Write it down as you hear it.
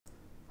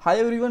Hi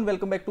everyone,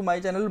 welcome back to my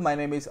channel. My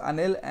name is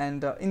Anil,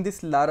 and in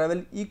this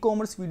Laravel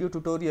e-commerce video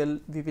tutorial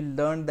we will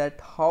learn that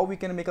how we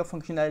can make a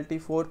functionality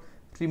for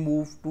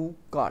remove to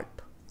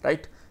cart,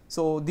 right?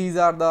 So these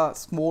are the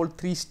small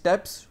 3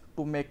 steps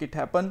to make it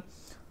happen.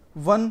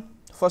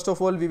 First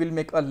of all, we will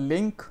make a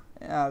link.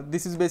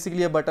 This is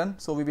basically a button,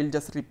 so we will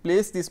just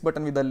replace this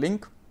button with a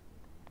link,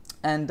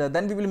 and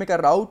then we will make a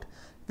route.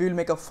 We will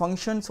make a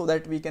function so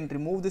that we can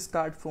remove this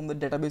card from the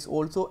database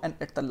also, and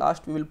at the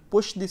last we will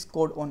push this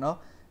code on a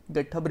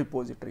GitHub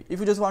repository.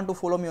 If you just want to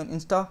follow me on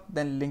Insta,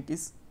 then link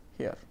is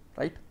here,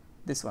 right?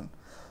 This one.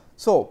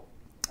 So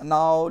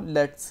now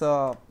let's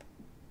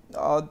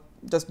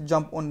just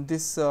jump on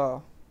this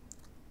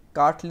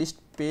cart list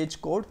page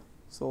code.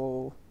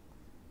 So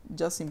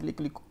just simply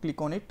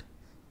click on it,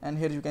 and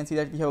here you can see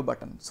that we have a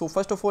button. So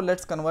first of all,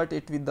 let's convert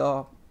it with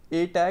the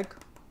a tag,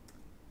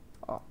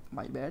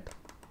 my bad,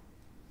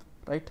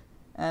 right,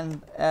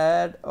 and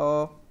add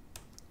a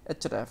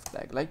href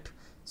tag, right?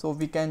 So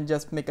we can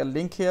just make a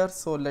link here.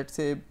 So let's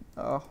say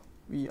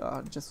we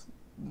are just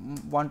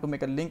want to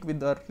make a link with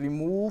the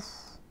remove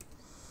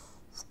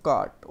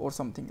cart or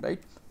something,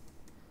 right?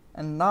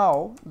 And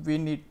now we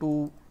need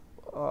to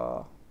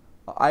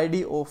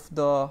id of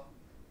the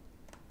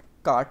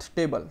cart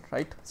table,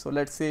 right? So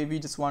let's say we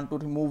just want to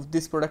remove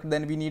this product,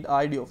 then we need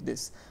id of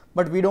this,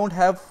 but we don't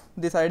have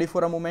this id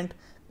for a moment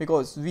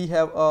because we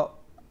have a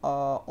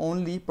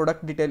only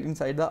product detail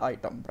inside the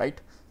item,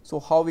 right? So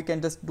how we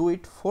can just do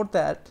it? For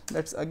that,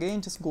 let's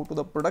again just go to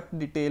the product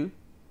detail,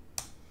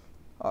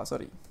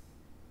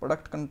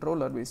 product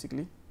controller,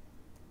 basically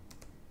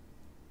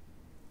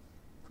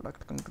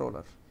product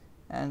controller,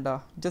 and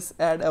just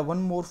add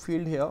one more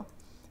field here.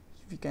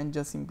 We can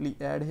just simply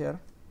add here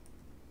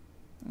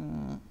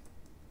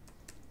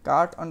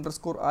cart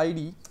underscore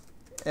id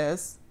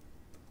as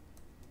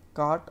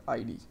cart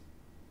id,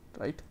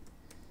 right?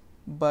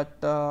 But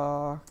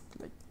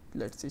like,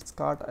 let's say it's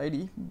cart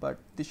id, but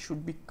this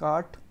should be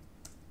cart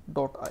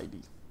dot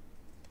id,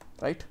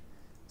 right?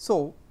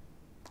 So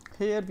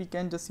here we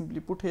can just simply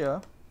put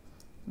here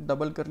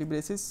double curly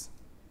braces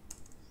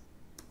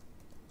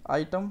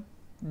item,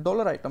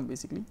 dollar item,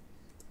 basically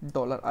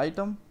dollar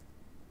item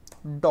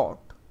dot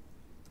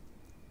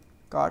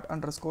cart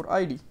underscore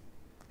id,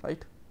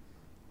 right?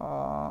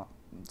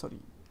 Sorry,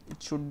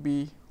 it should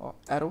be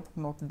arrow,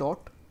 not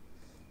dot.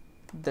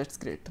 That's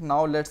great.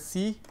 Now let's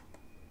see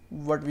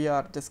what we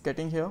are just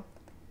getting here.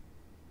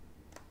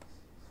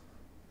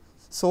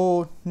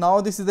 So now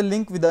this is the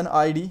link with an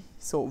id.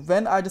 So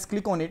when I just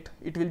click on it,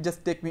 it will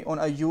just take me on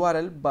a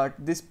url, but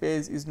this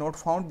page is not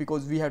found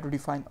because we have to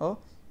define a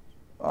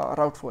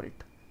route for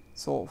it.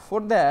 So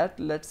for that,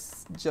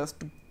 let's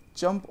just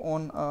jump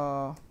on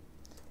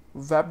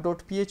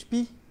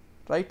web.php,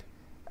 right,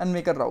 and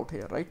make a route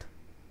here, right?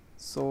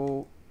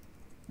 So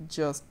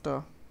just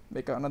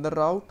make another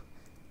route,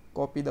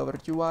 copy our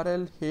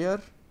url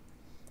here,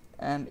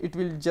 and it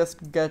will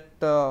just get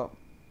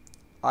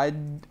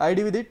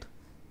id with it.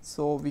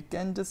 So we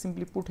can just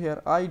simply put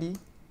here id,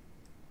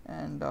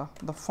 and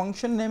the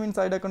function name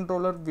inside a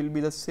controller will be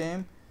the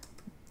same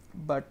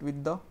but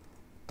with the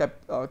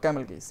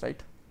camel case,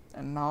 right?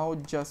 And now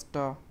just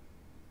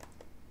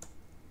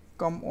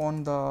come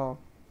on the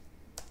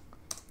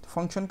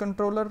function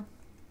controller,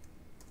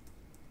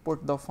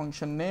 put the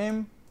function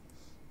name,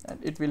 and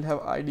it will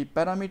have id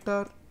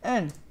parameter,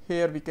 and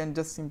here we can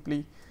just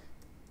simply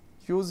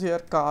use here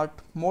cart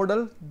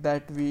model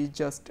that we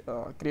just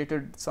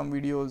created some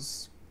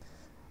videos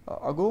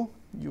ago.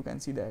 You can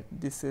see that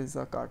this is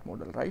a cart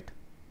model, right?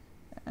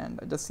 And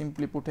I just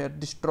simply put here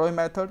destroy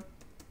method,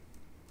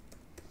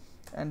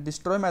 and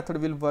destroy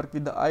method will work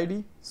with the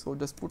id. So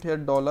just put here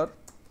dollar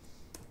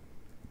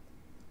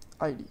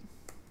id,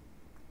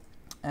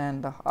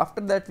 and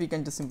after that we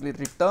can just simply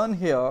return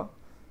here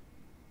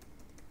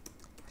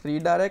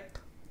redirect,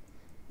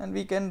 and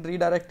we can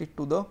redirect it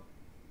to the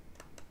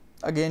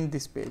again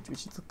this page,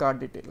 which is the cart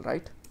detail,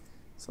 right?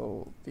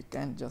 So we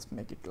can just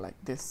make it like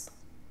this.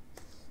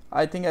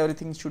 I think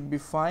everything should be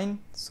fine,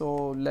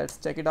 so let's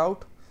check it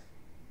out.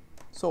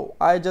 So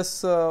I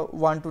just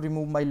want to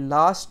remove my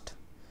last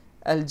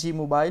LG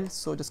mobile,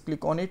 so just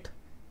click on it,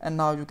 and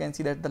now you can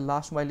see that the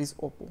last mobile is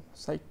Oppo,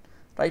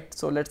 right?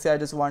 So let's say I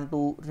just want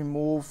to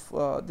remove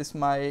this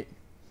my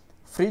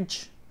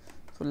fridge.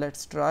 So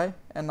let's try,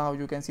 and now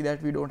you can see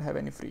that we don't have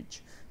any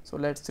fridge. So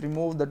let's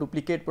remove the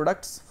duplicate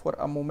products for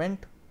a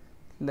moment.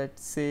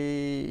 Let's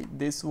say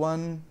this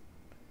one,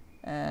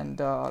 and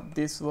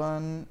this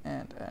one,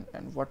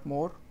 and what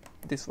more,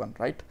 this one,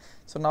 right?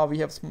 So now we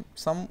have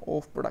some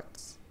of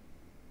products,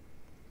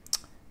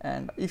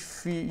 and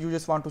if you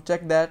just want to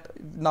check that,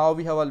 now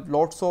we have a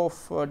lots of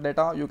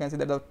data. You can see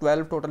that there are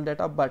 12 total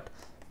data, but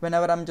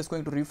whenever I'm just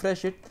going to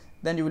refresh it,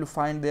 then you will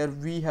find there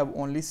we have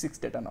only 6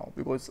 data now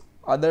because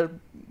other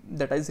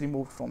data is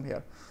removed from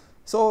here.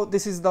 So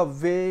this is the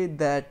way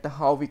that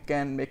how we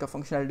can make a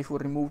functionality for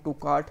remove to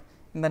cart.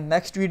 In the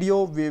next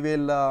video we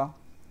will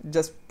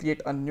just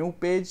create a new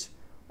page.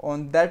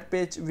 On that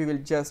page we will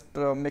just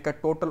make a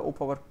total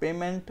of our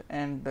payment,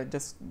 and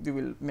just we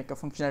will make a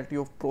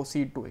functionality of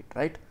proceed to it,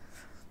 right?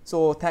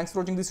 So thanks for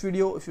watching this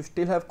video. If you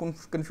still have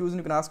confusion,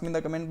 you can ask me in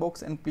the comment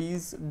box, and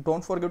please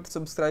don't forget to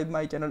subscribe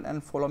my channel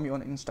and follow me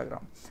on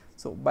Instagram.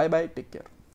 So bye bye, take care.